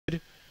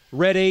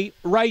Ready,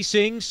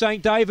 racing.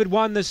 St. David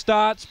won the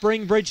start.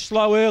 Springbridge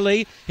slow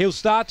early. He'll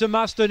start to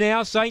muster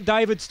now. St.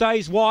 David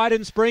stays wide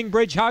and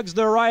Springbridge hugs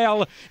the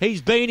rail.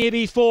 He's been here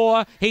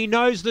before. He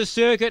knows the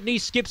circuit and he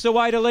skips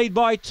away to lead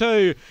by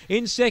 2.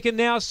 In second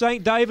now,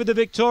 St. David the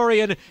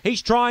Victorian.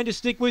 He's trying to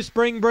stick with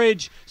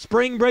Springbridge.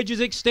 Springbridge is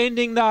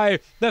extending though.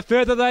 The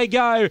further they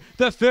go,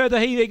 the further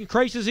he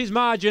increases his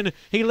margin.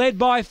 He led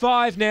by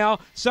 5 now.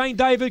 St.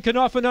 David can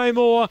offer no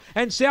more.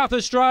 And South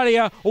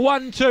Australia,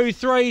 1, 2,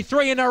 3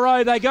 in a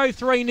row. They go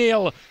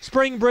 3-0.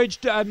 Springbridge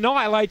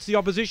annihilates the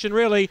opposition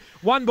really.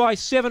 Won by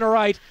 7 or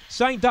 8.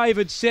 St.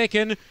 David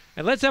second.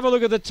 And let's have a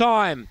look at the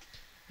time.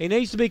 He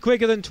needs to be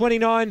quicker than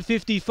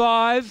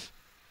 29.55.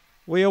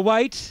 We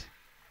await.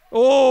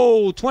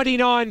 Oh,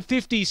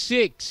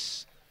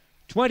 29.56.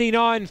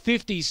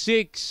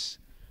 29.56.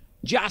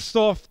 Just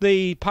off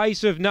the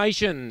pace of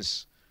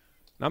Nations.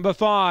 Number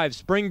 5,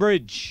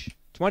 Springbridge.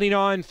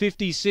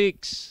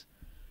 29.56.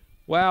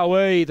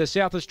 Wowee, the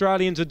South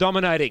Australians are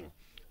dominating.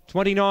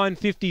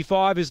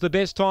 29.55 is the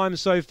best time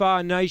so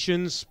far,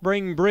 Nations.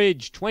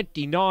 Springbridge,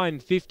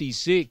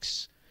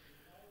 29.56.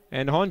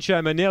 And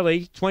Honcho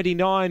Manelli,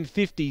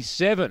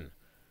 29.57.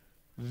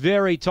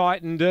 Very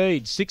tight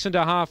indeed.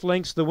 6.5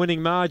 lengths the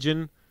winning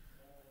margin.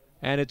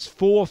 And it's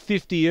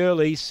 4.50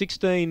 early,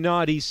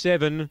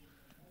 16.97.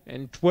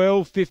 And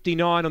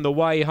 12.59 on the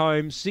way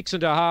home.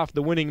 6.5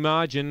 the winning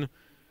margin.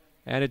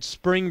 And it's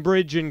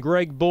Springbridge and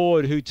Greg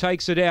Board who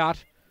takes it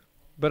out.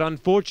 But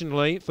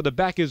unfortunately, for the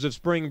backers of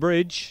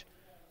Springbridge,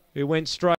 who went straight